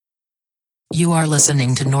You are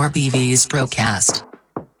listening to NorBV's broadcast.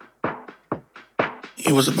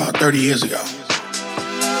 It was about 30 years ago.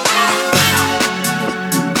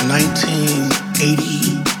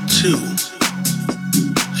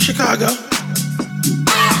 1982. Chicago.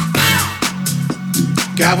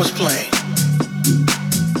 Guy was playing.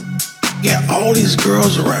 He had all these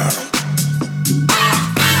girls around him.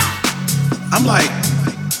 I'm like,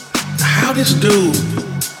 how this dude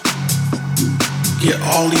get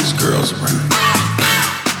all these girls around?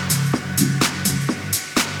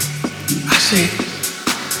 I said,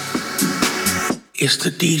 it's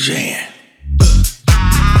the DJing.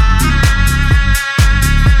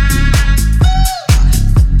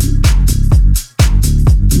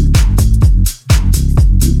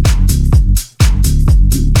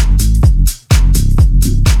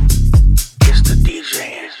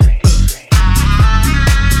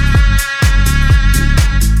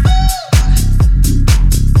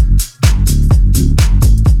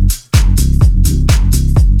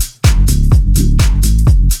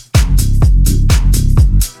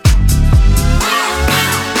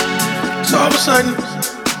 Sudden,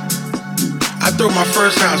 I threw my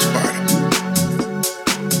first house party.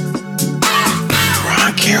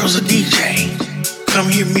 Ron Carroll's a DJ. Come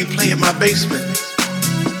hear me play in my basement.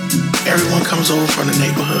 Everyone comes over from the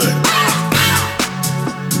neighborhood.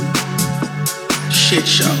 Shit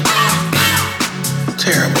show.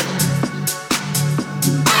 Terrible.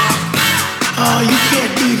 Oh, you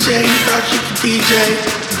can't DJ. You thought you could DJ.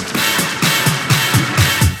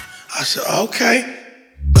 I said, okay.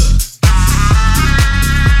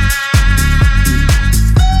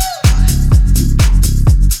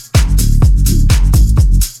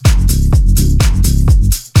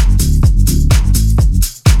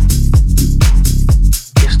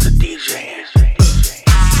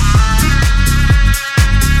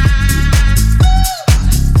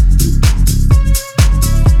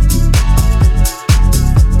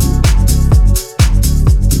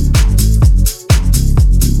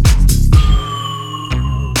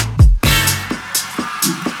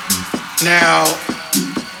 Now,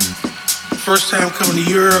 first time coming to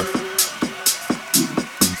Europe,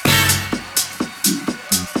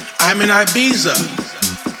 I'm in Ibiza.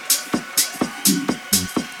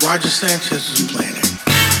 Roger Sanchez was playing it.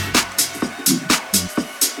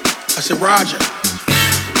 I said, Roger,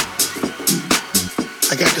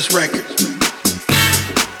 I got this record.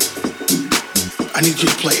 I need you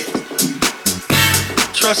to play it.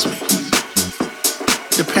 Trust me,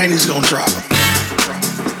 the panties gonna drop.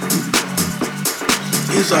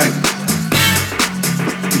 He's like,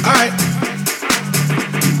 all right.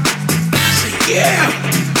 I said, yeah.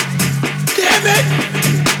 Damn it.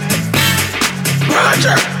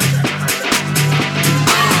 Roger.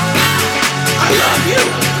 I love you.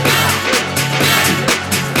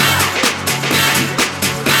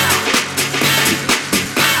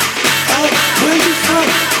 Oh, where you from?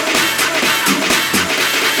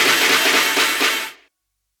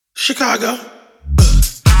 Chicago.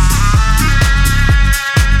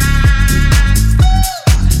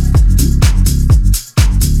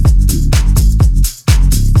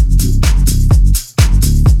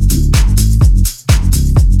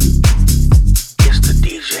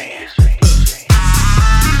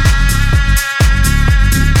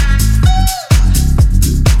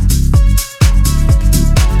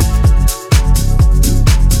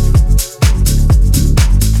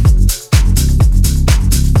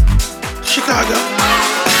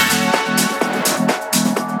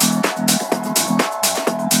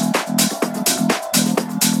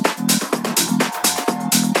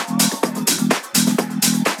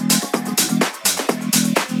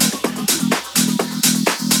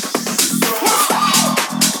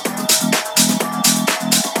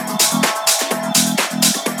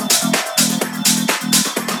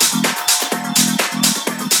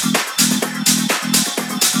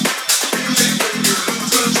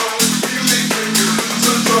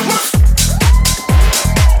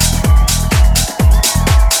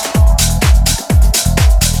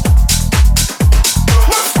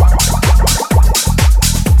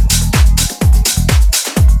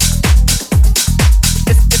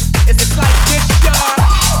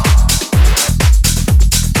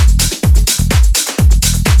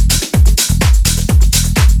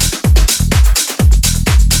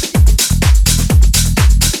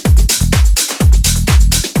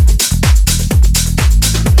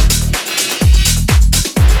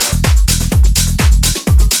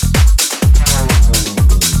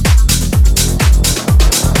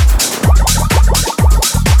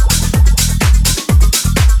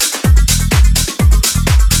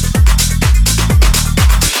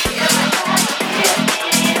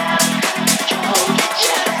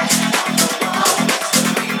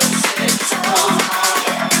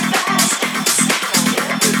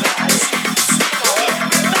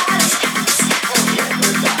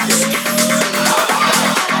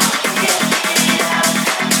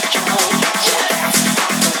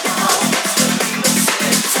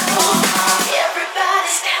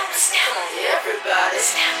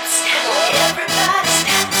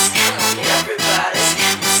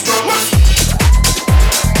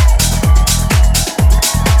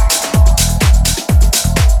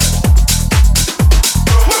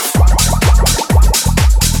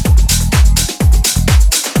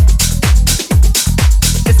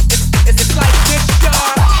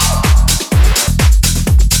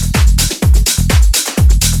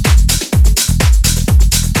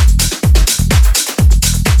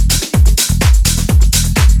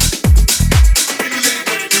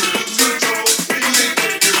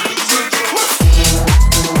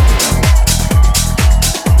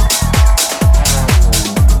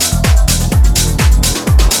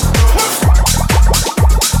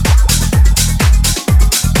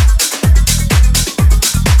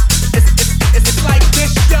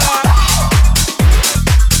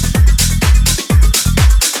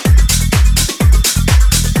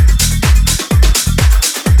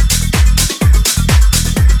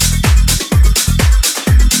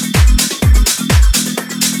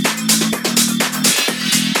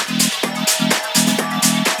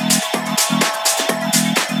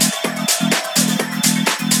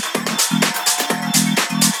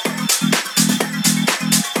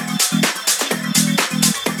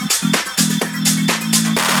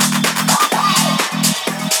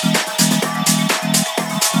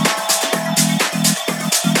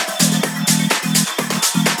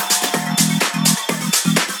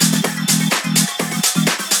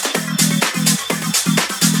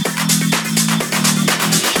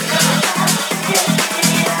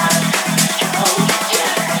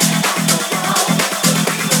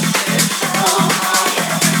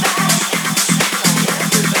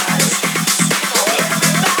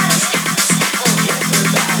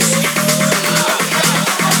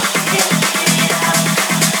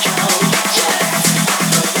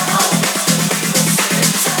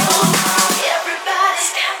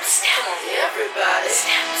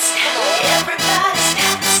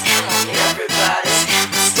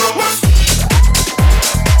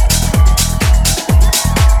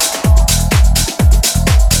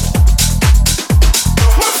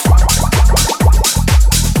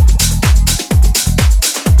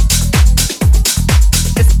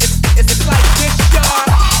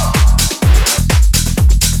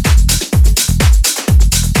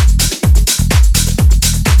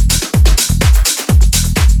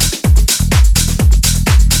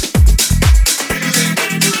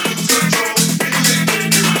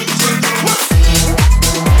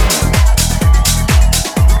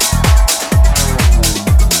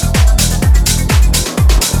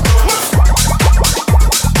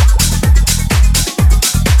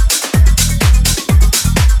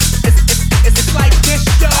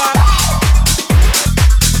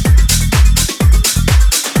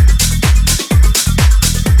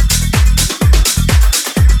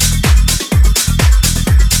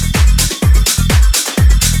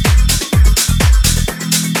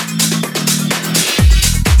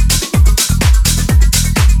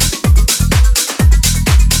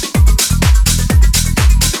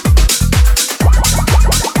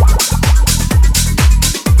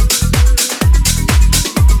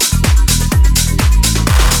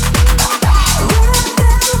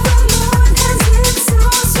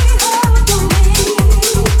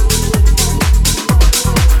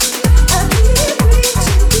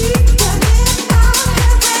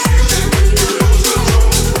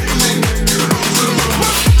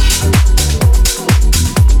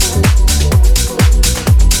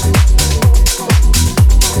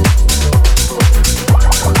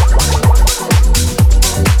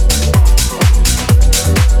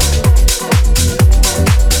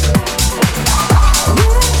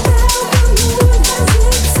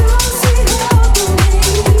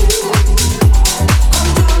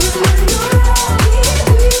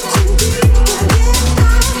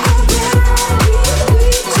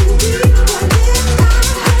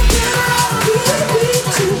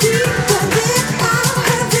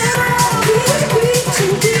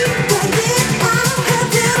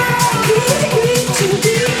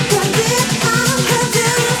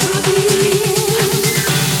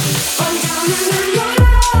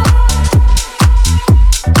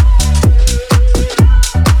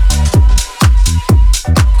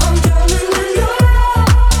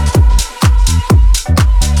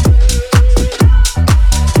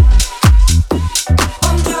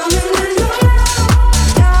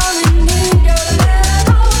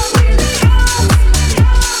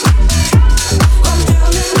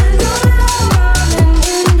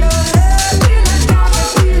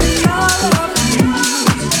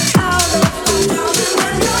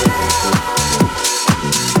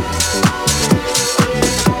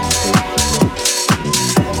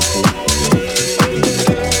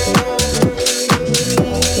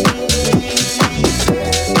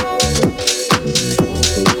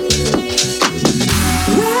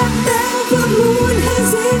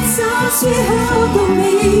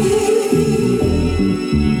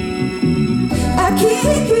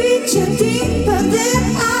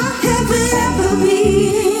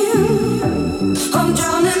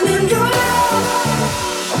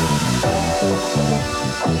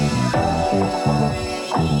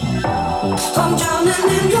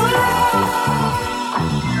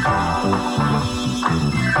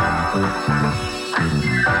 I'm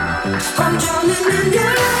drowning in your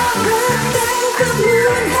love, but the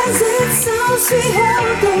moon has its own sweet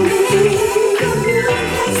hold on me.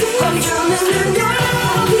 I'm drowning in your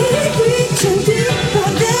love, keep reaching deeper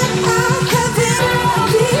than I'll have it.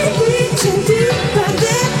 Keep reaching deeper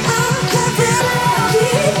than I'll have it.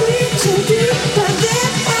 Keep reaching deeper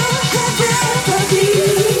than I'll have it.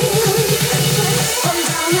 I'm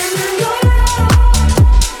drowning in your love.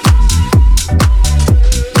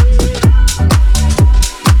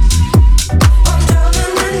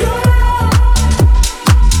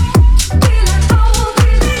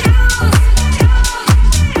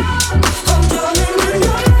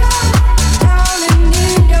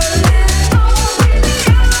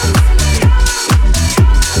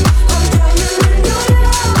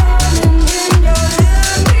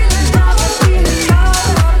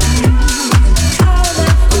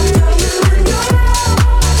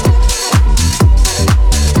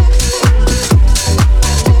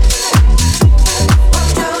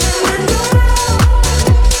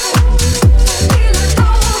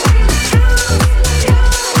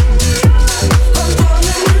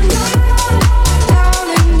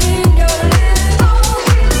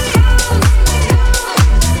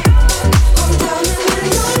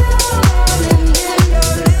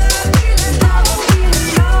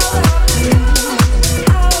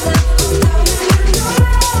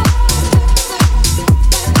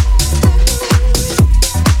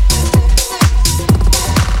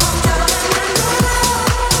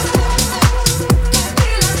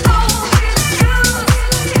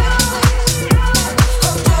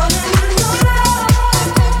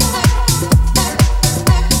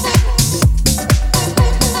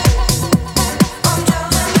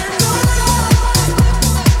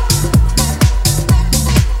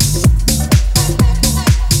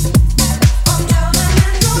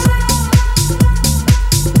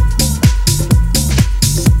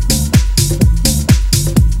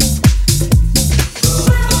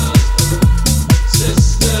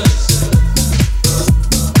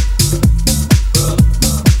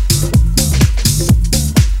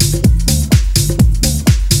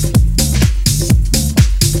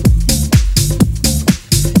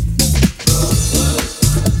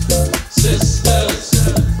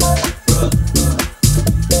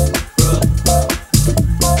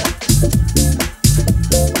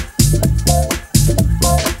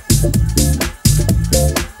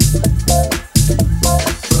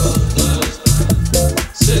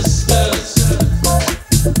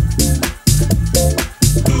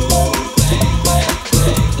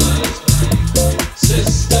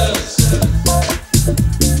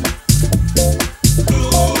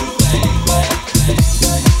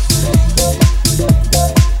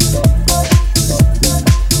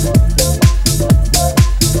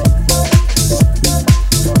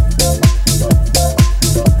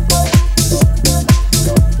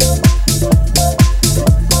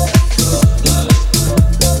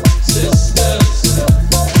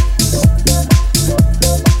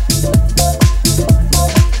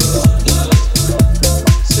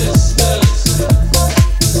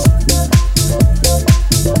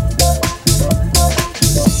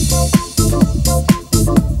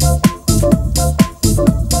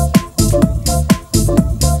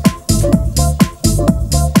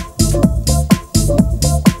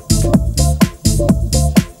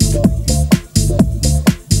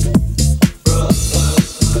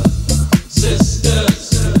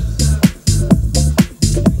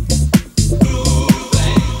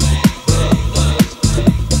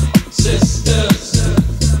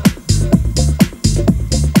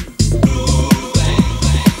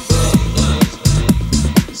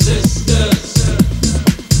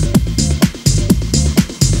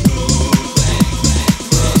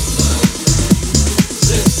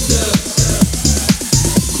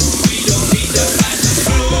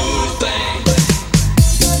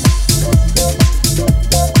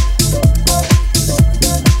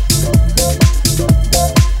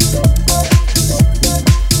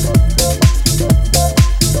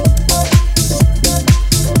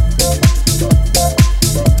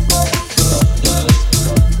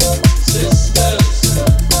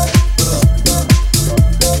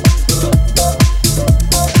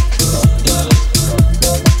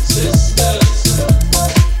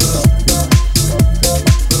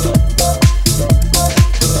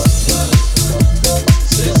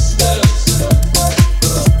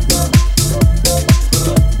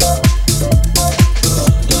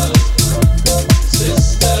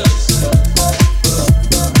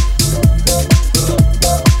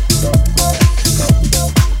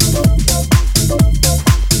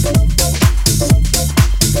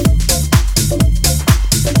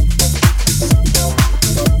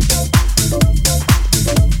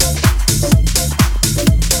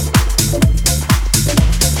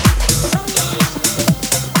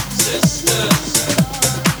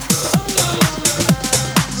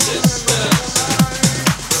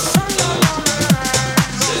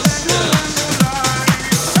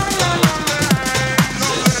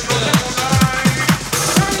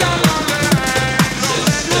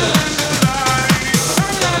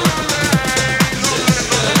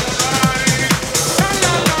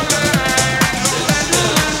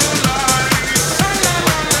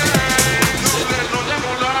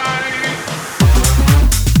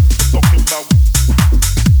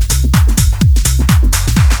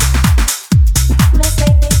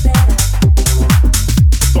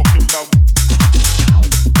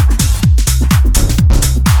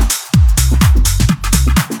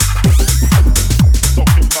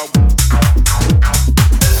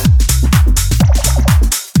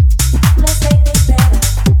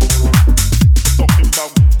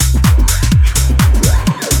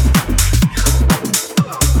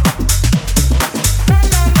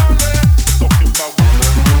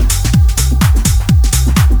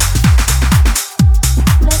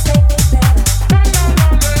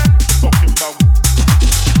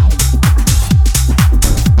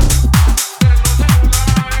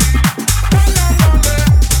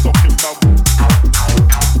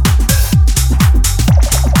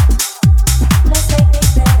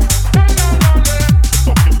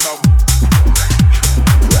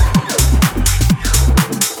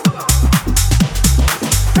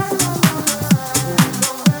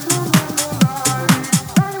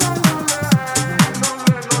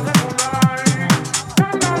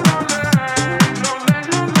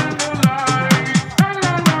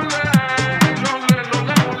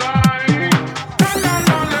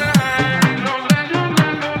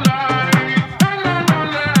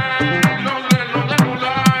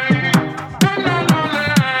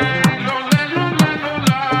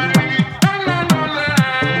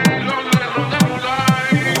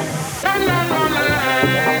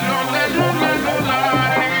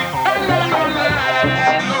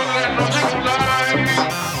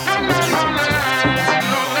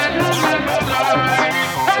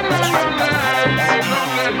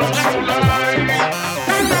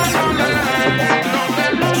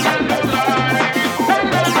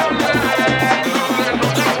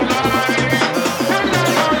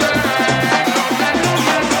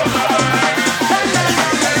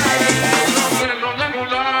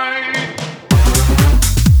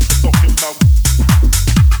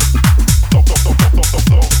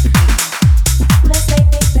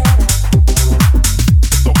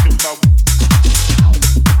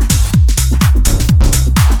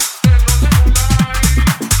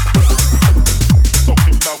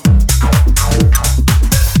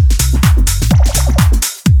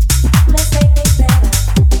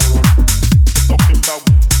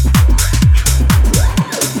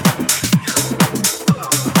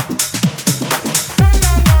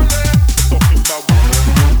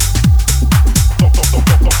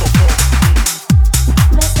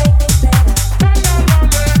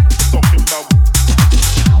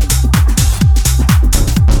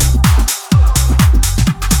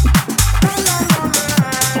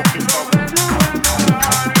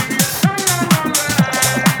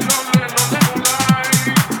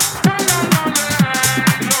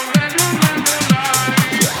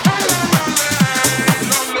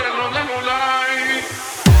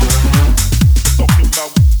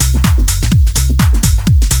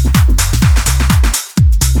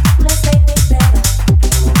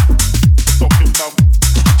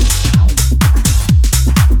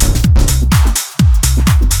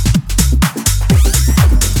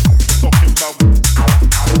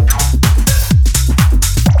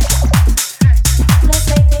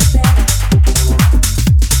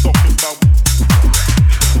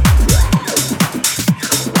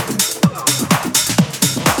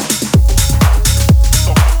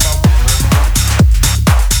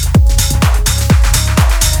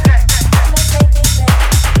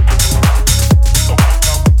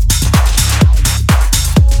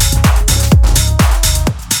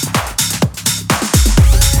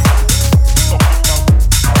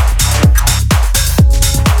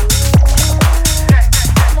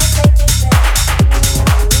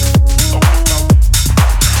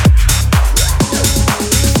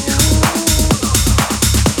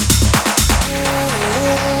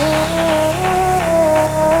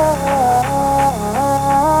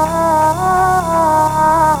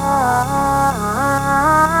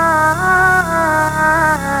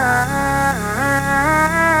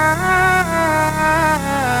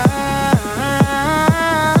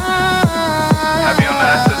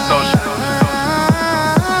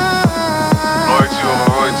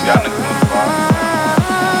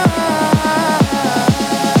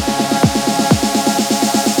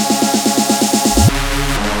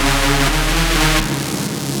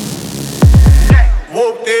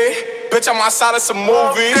 bitch, I'm outside of some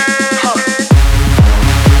movie.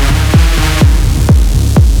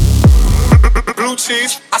 Blue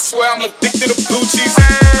cheese, I swear I'm addicted to blue cheese.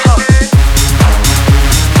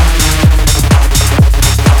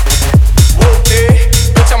 Whoop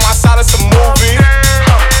it, bitch, I'm outside of some movie.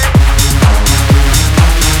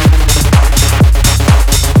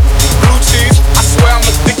 Blue cheese, I swear I'm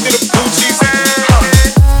addicted to blue cheese.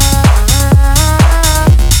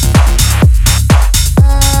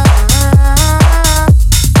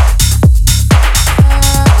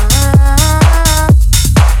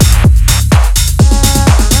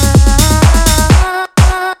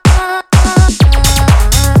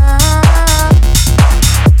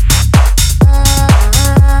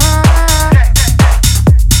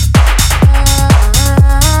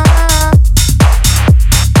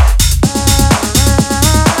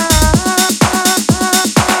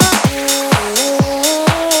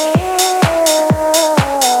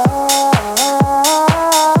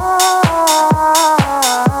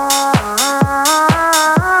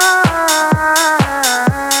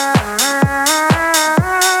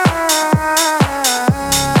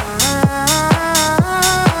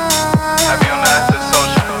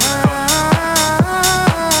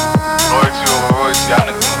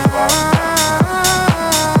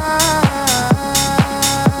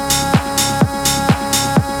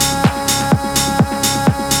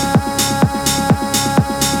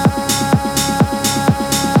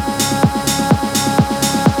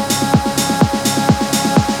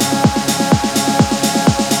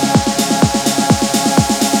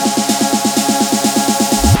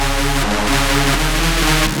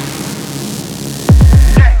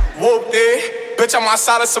 Bitch, I'm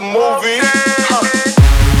outside of some movie.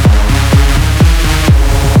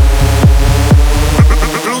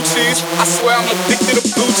 Blue cheese, I swear I'm addicted to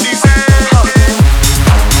blue cheese.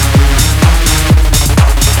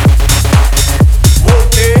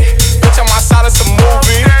 Whoop it, bitch, I'm outside of some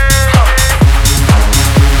movie.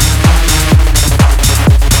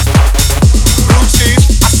 Blue cheese,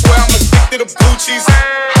 I swear I'm addicted to blue cheese.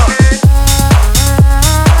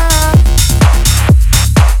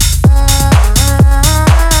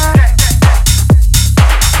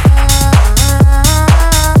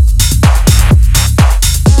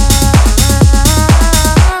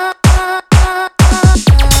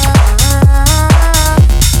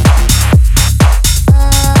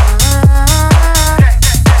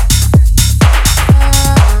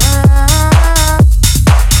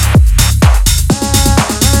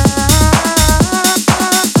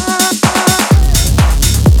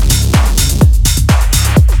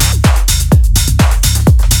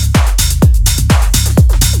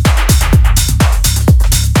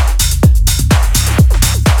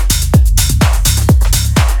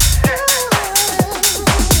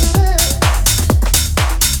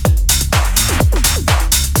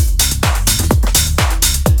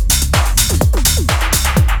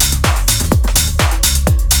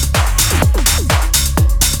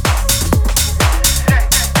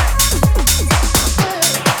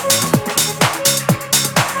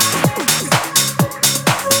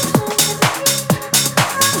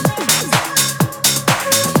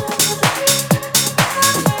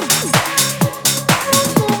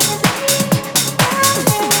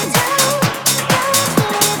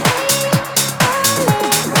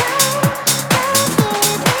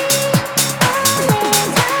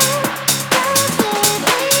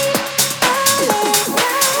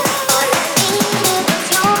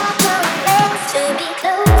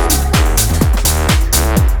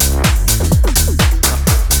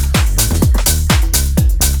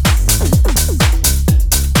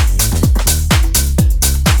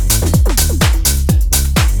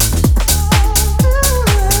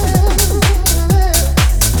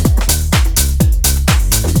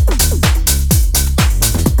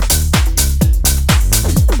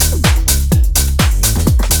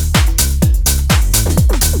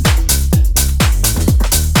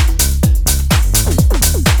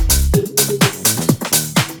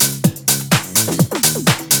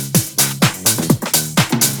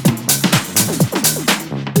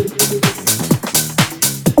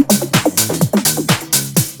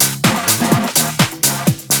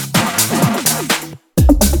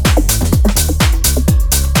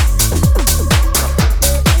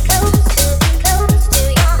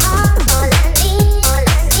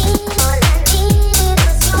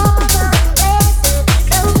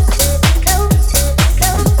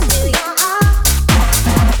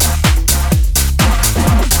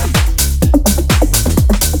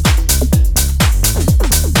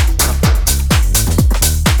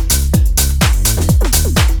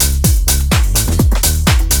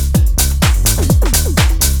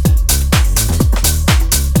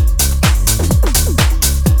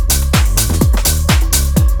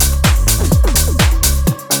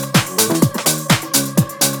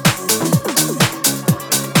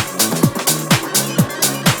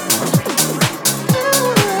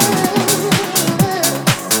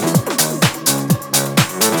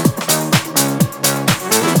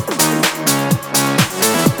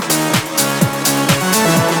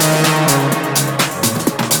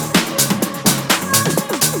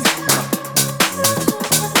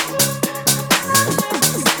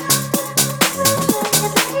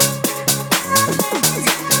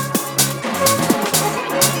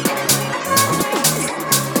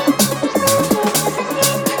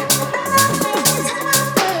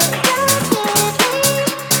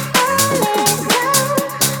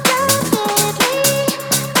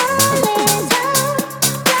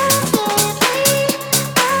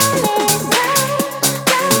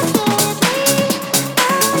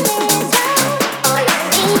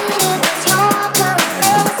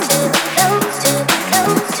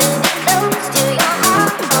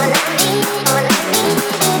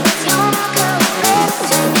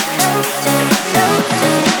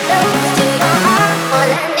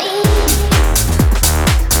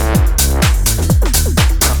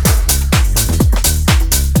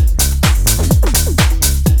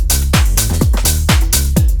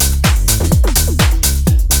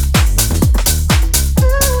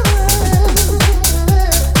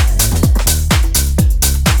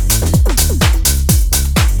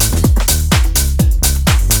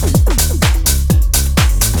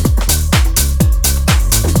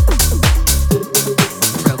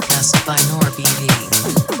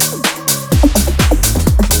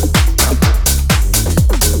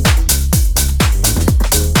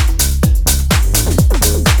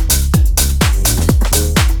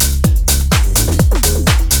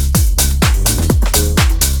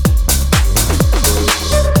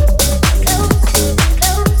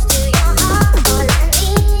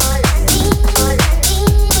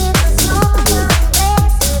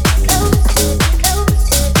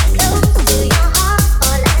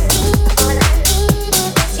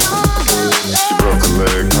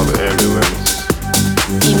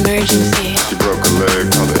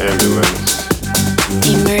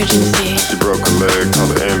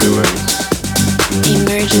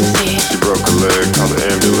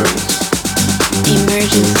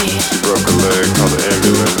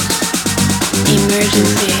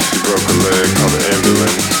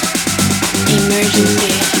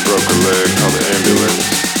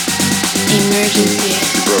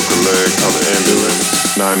 Emergency. Broke a leg, call the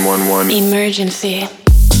ambulance. 911. Emergency.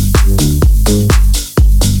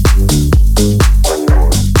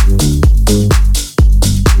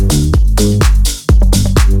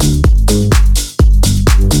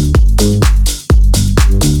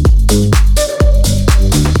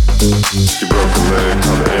 You broke a leg,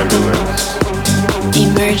 call the ambulance.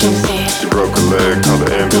 Emergency. You broke a leg, call the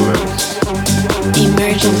ambulance.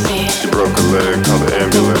 Emergency. You broke a leg, call the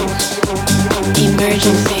ambulance.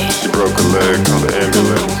 Emergency. You broke a leg, call the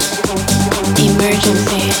ambulance.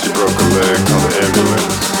 Emergency. You broke a leg, call the ambulance.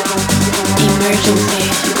 Emergency.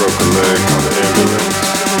 You broke a leg, call the ambulance.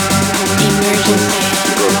 Emergency.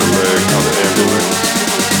 You broke a leg, call the ambulance.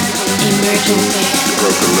 Emergency. You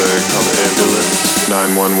broke a leg, call the ambulance.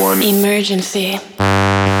 911. Emergency.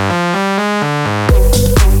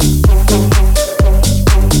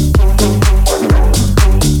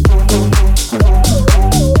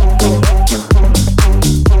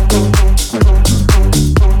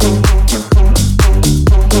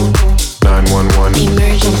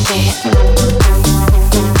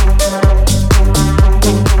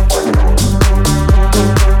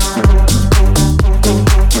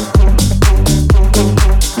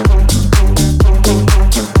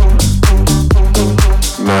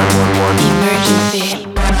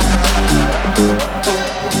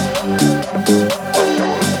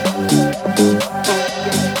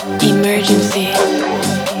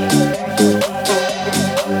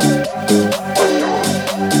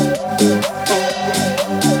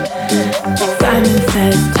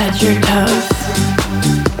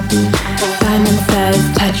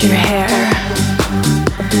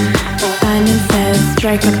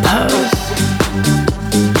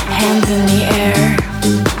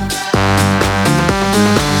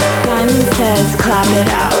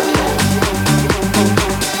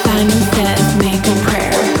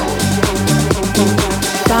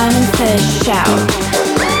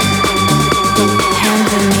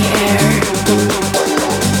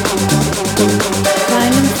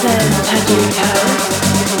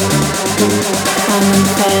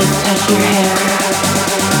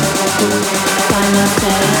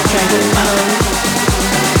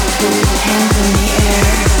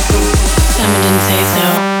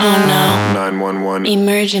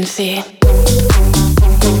 Emergency.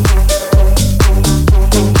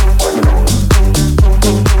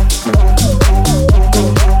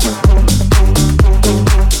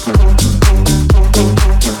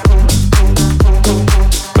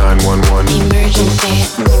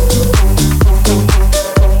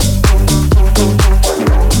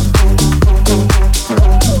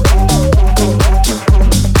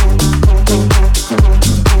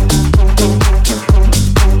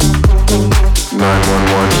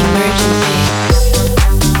 Emergency.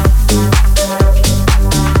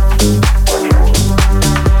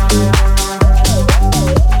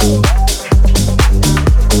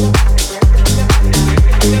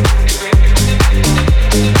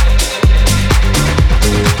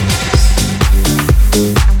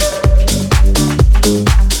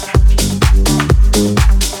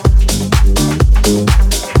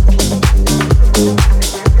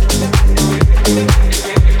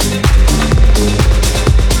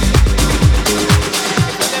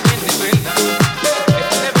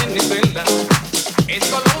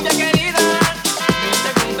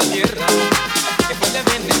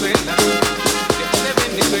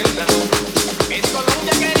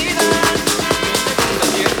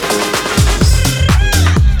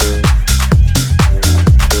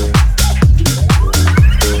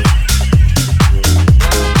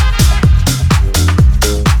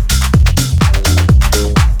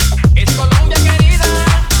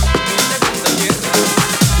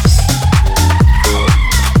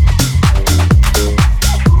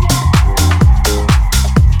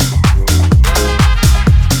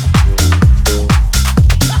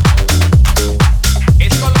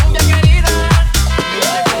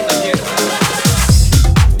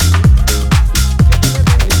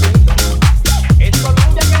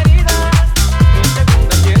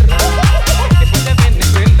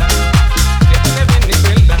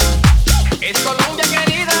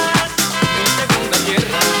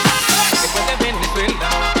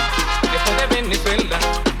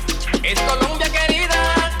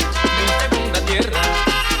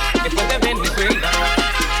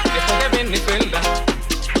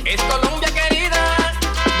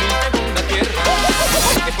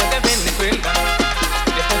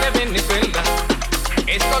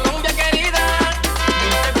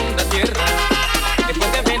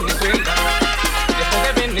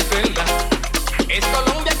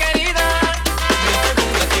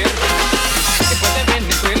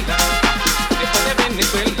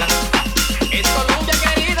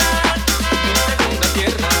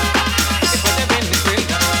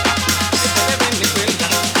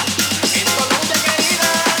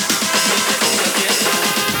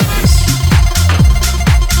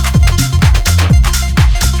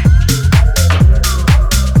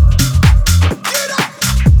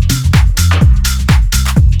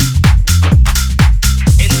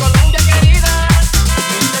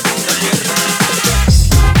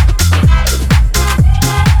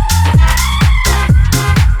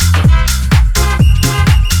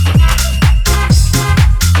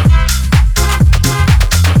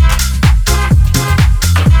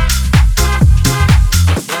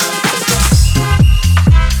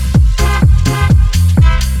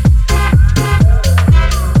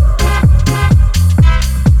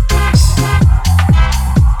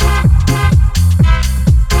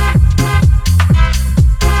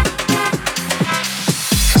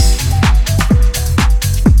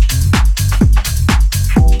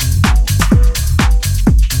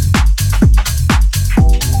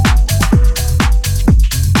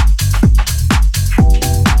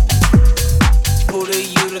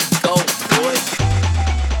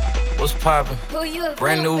 poppin'?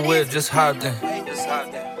 Brand new whip, just hopped in.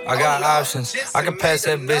 I got options, I can pass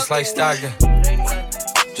that bitch like Stockton.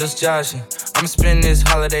 Just joshing, I'ma spend this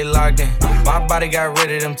holiday locked in. My body got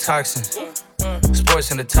rid of them toxins.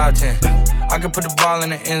 Sports in the top 10. I can put the ball in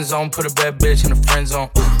the end zone, put a bad bitch in the friend zone.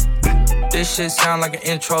 This shit sound like an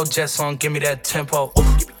intro jet song, give me that tempo.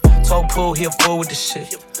 Told Pooh he a fool with the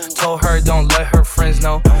shit. Told her don't let her friends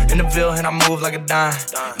know. In the Ville and I move like a dime.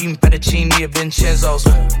 Eating fettuccine at Vincenzo's.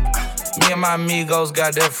 Me and my amigos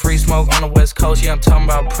got that free smoke on the West Coast. Yeah, I'm talking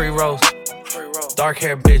about pre-rolls. Dark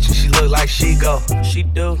hair bitch and she look like she go. She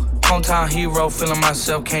do. Hometown hero, feeling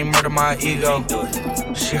myself, can't murder my ego.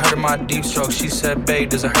 She heard of my deep stroke. She said, babe,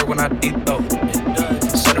 does it hurt when I deep throw?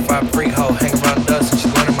 Certified freak hoe, hang around dust and she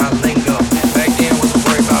learning my lingo. Back then wasn't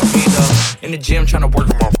worried about me though. In the gym trying to work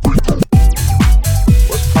on my freak.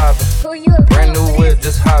 What's poppin'? Brand new whip,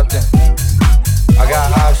 just hopped in. I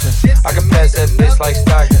got options, I can pass that bitch like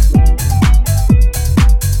Stockton.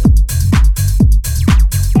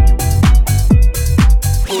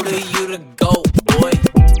 Who the you to go, boy?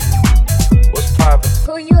 What's poppin'?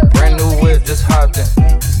 Brand new whip, just hopped in.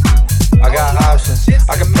 I got options,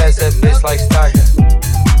 I can pass that bitch like Stockton.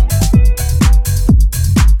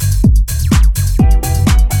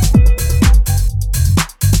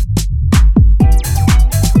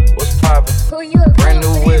 What's poppin'? Brand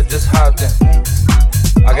new whip, just hopped in.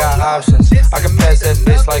 I got options, I can pass that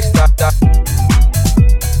bitch like Stockton.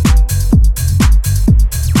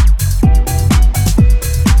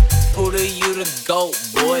 You to go,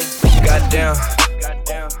 boy. Goddamn.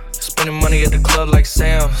 Spending money at the club like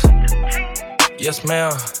Sam's. Yes,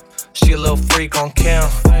 ma'am. She a little freak on cam,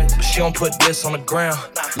 but she don't put this on the ground.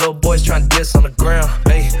 Little boys tryna diss on the ground.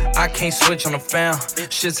 Hey, I can't switch on the fan.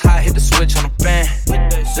 Shit's hot, hit the switch on the fan.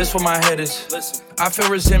 This where my head is. I feel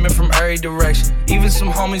resentment from every direction. Even some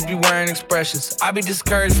homies be wearing expressions. I be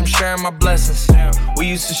discouraged from sharing my blessings. We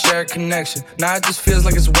used to share a connection. Now it just feels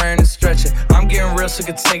like it's wearing and stretching. I'm getting real sick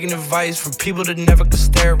of taking advice from people that never could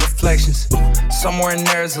stare at reflections. Somewhere in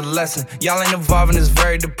there is a lesson. Y'all ain't evolving, it's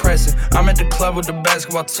very depressing. I'm at the club with the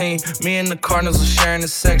basketball team. Me and the Cardinals are sharing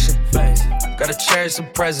this section. Gotta cherish the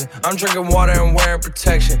present. I'm drinking water and wearing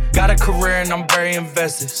protection. Got a career and I'm very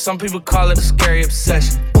invested. Some people call it a scary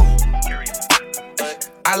obsession.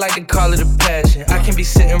 I like to call it a passion. I can be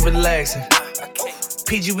sitting relaxing.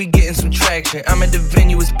 PG, we getting some traction. I'm at the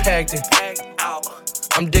venue, it's packed in.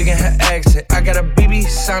 I'm digging her accent. I got a BB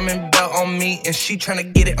Simon belt on me, and she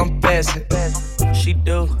tryna get it unfastened. She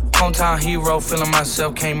do. Hometown hero, feeling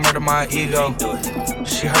myself, can't murder my ego.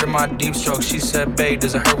 She heard of my deep stroke. She said, babe,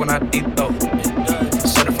 does it hurt when I deep throw?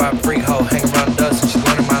 Certified freak hoe, hang around dust, and she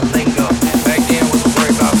learning my lingo. Back then wasn't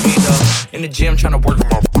worried about me though. In the gym tryna work on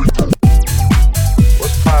my freak.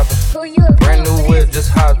 What's poppin'? Brand new whip, just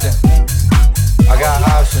hopped in. I got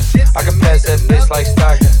options, I can pass that bitch like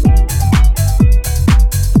Stockton.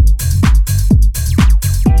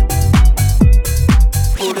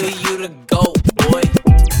 Who the you to go, boy?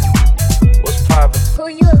 What's poppin'?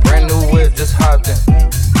 Brand new whip, just hopped in.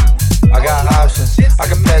 I got options, I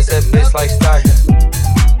can pass that bitch like Stockton.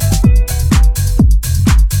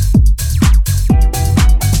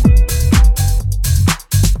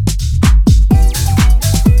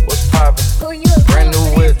 What's poppin'? Brand new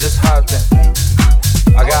whip, just hopped in.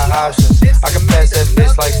 I got options, I can pass that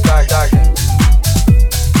bitch like Stockton.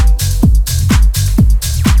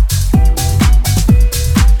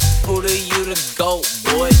 Who the you to go,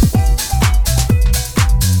 boy?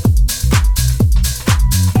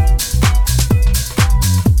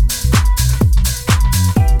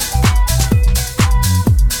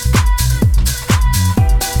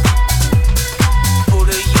 Who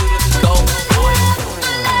the you to go, boy?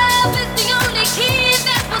 My love is the only key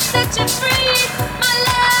that will set you free. My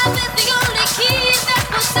love is the only key that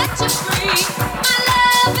will set you free. My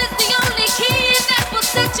love is the only key that will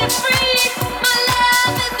set you free. My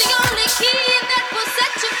love is the only key that will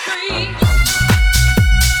set you free.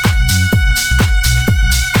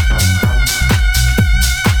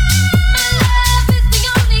 My love is the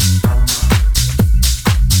only.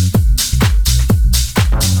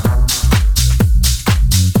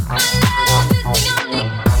 My love is the only.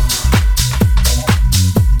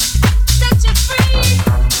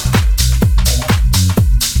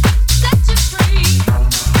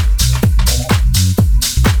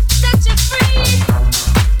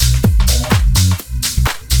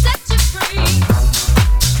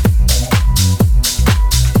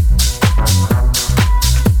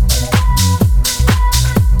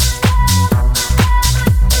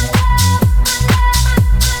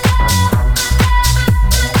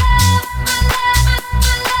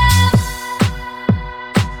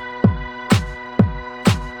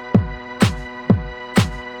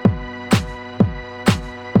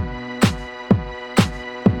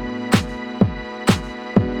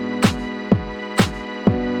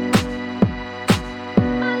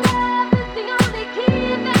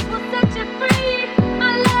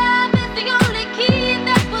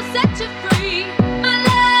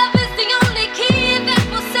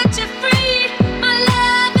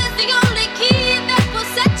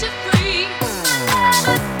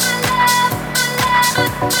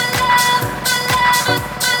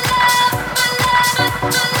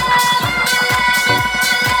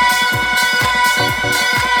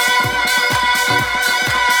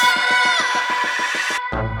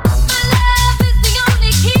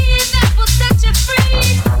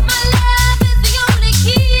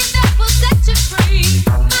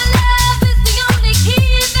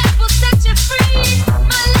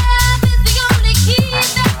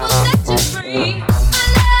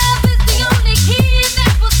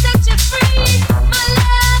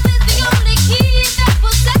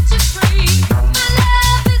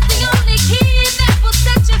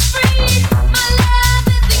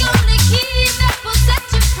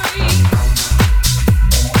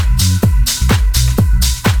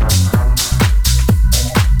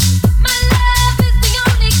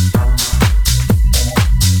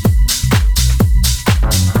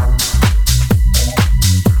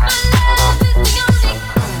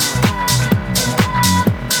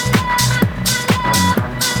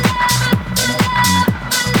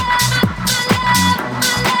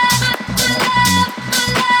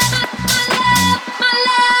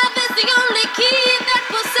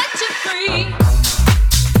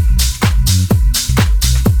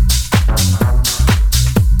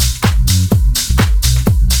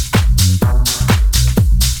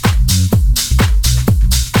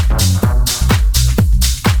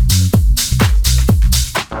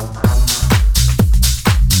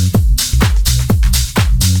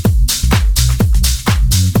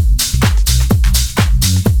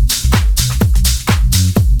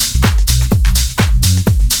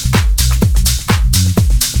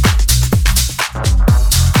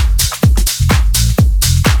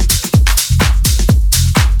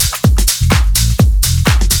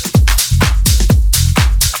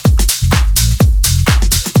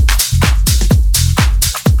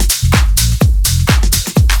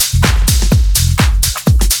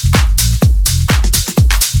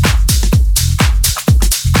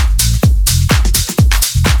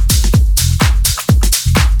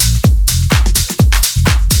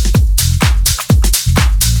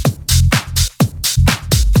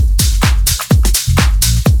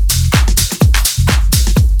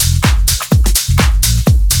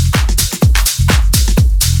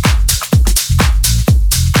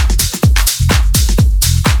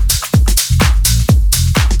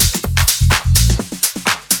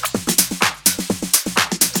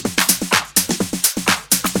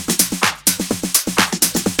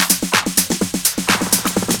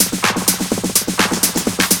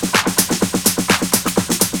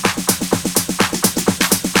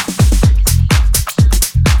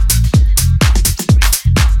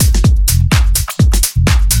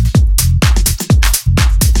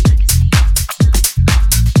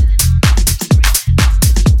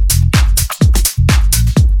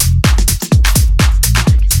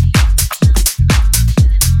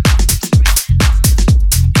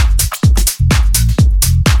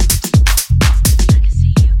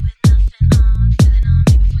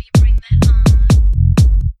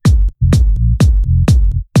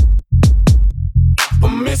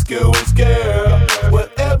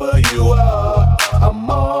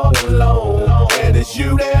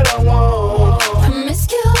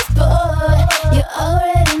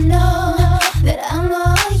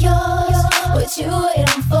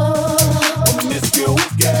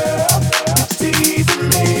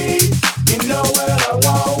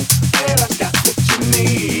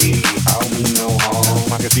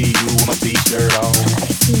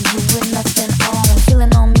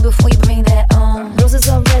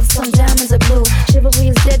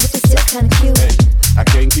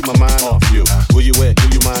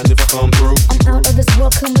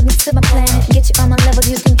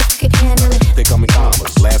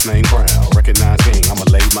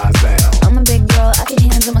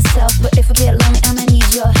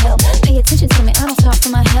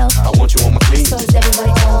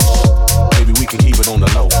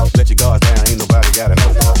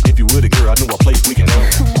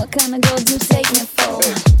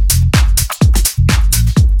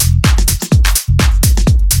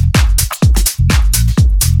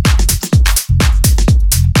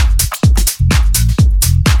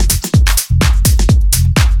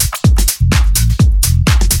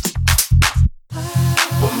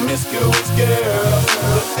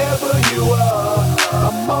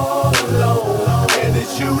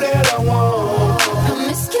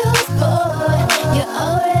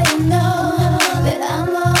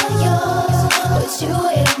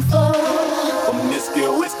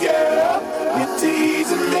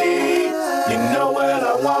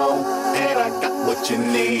 what you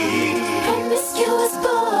need. Promiscuous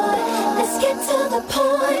boy, let's get to the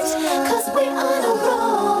point, 'cause we're on a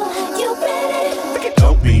roll.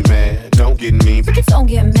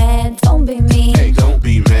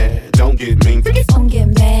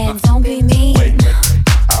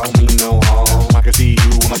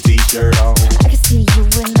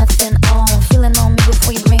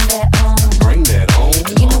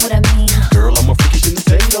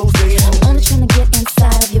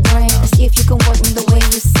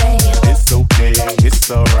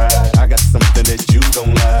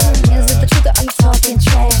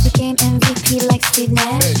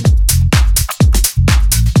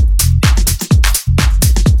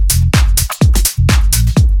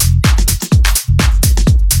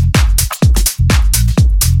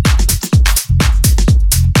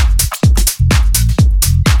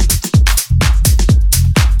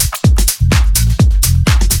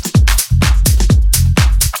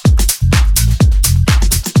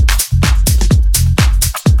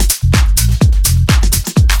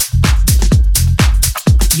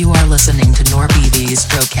 You are listening to NorBV's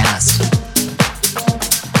Procast.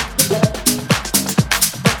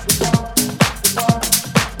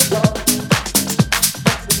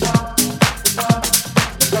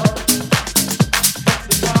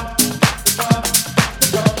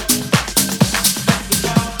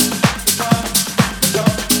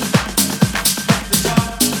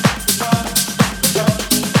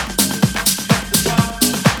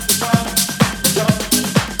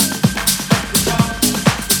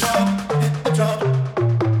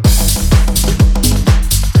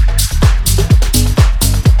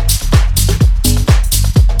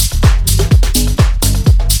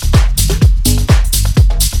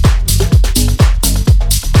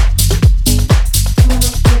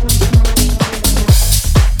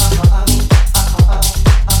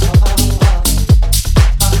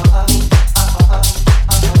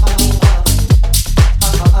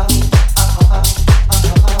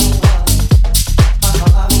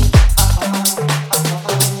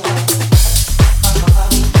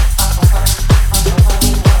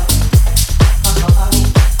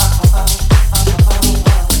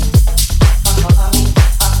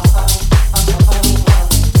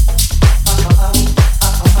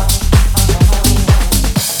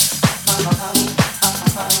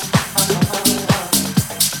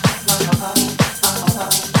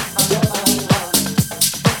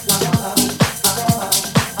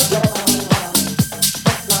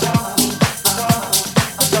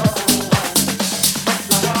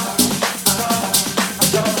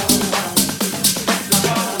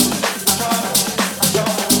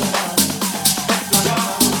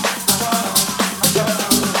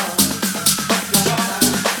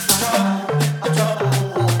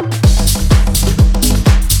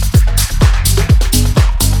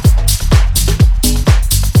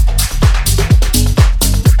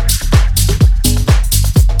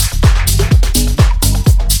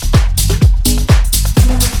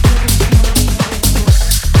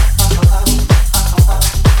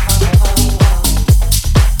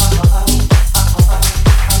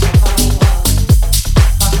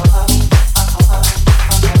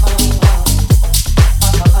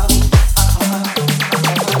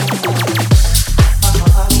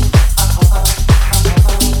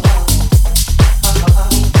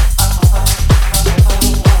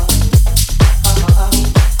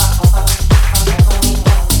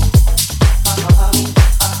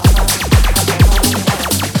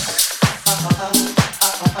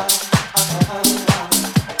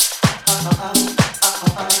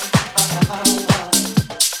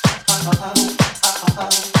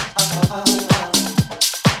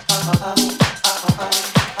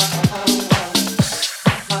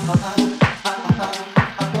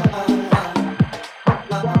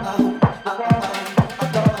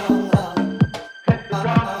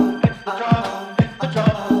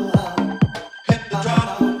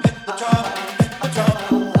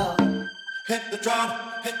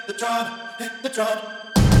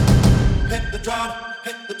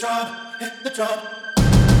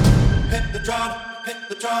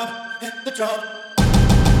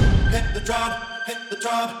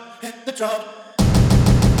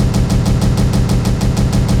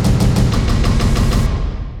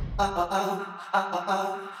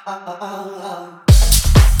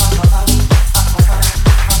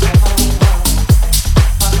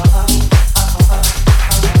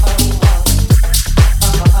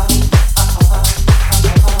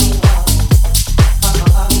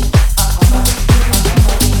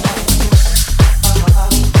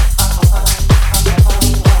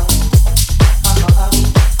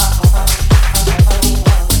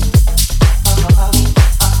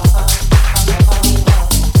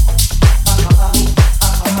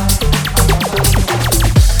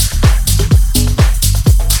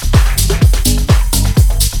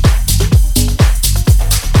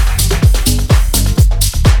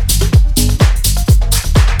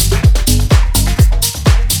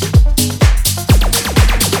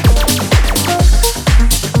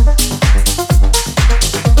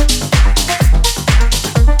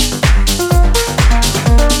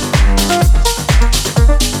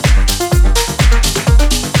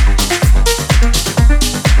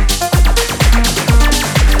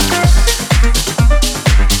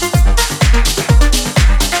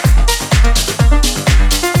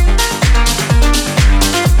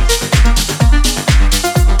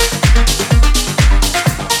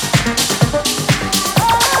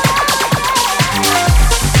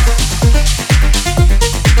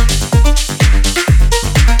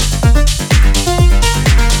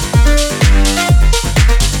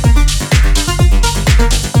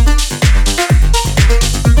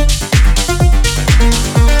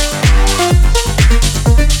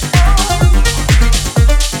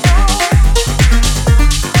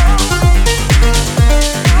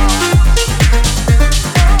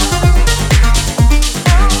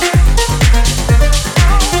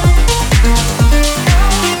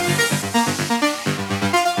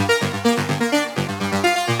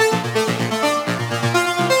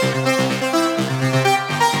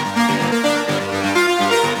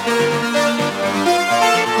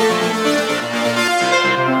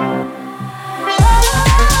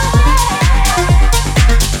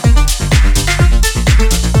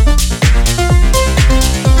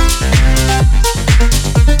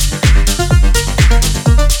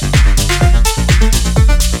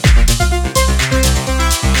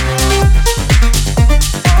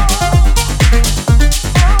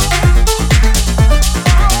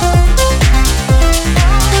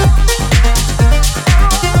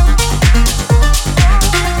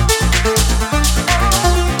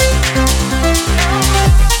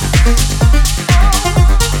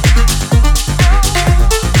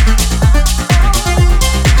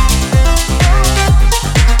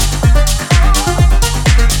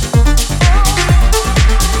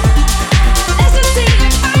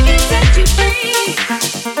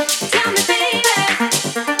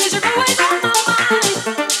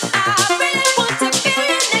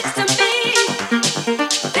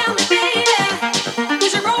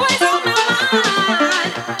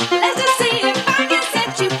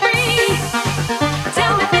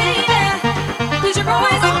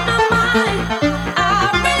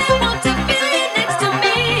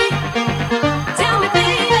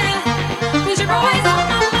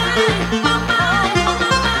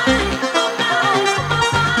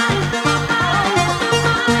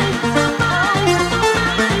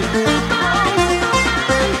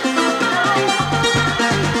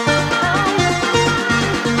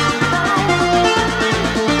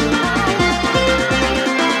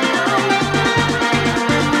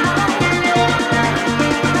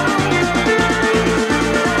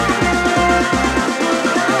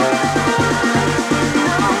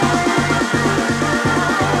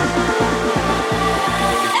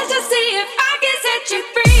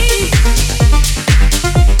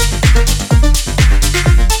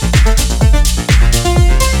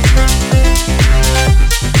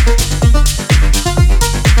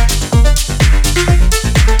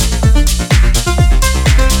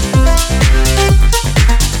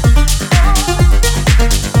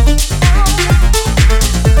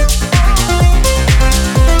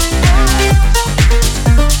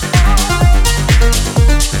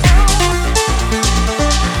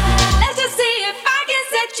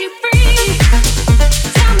 set you free.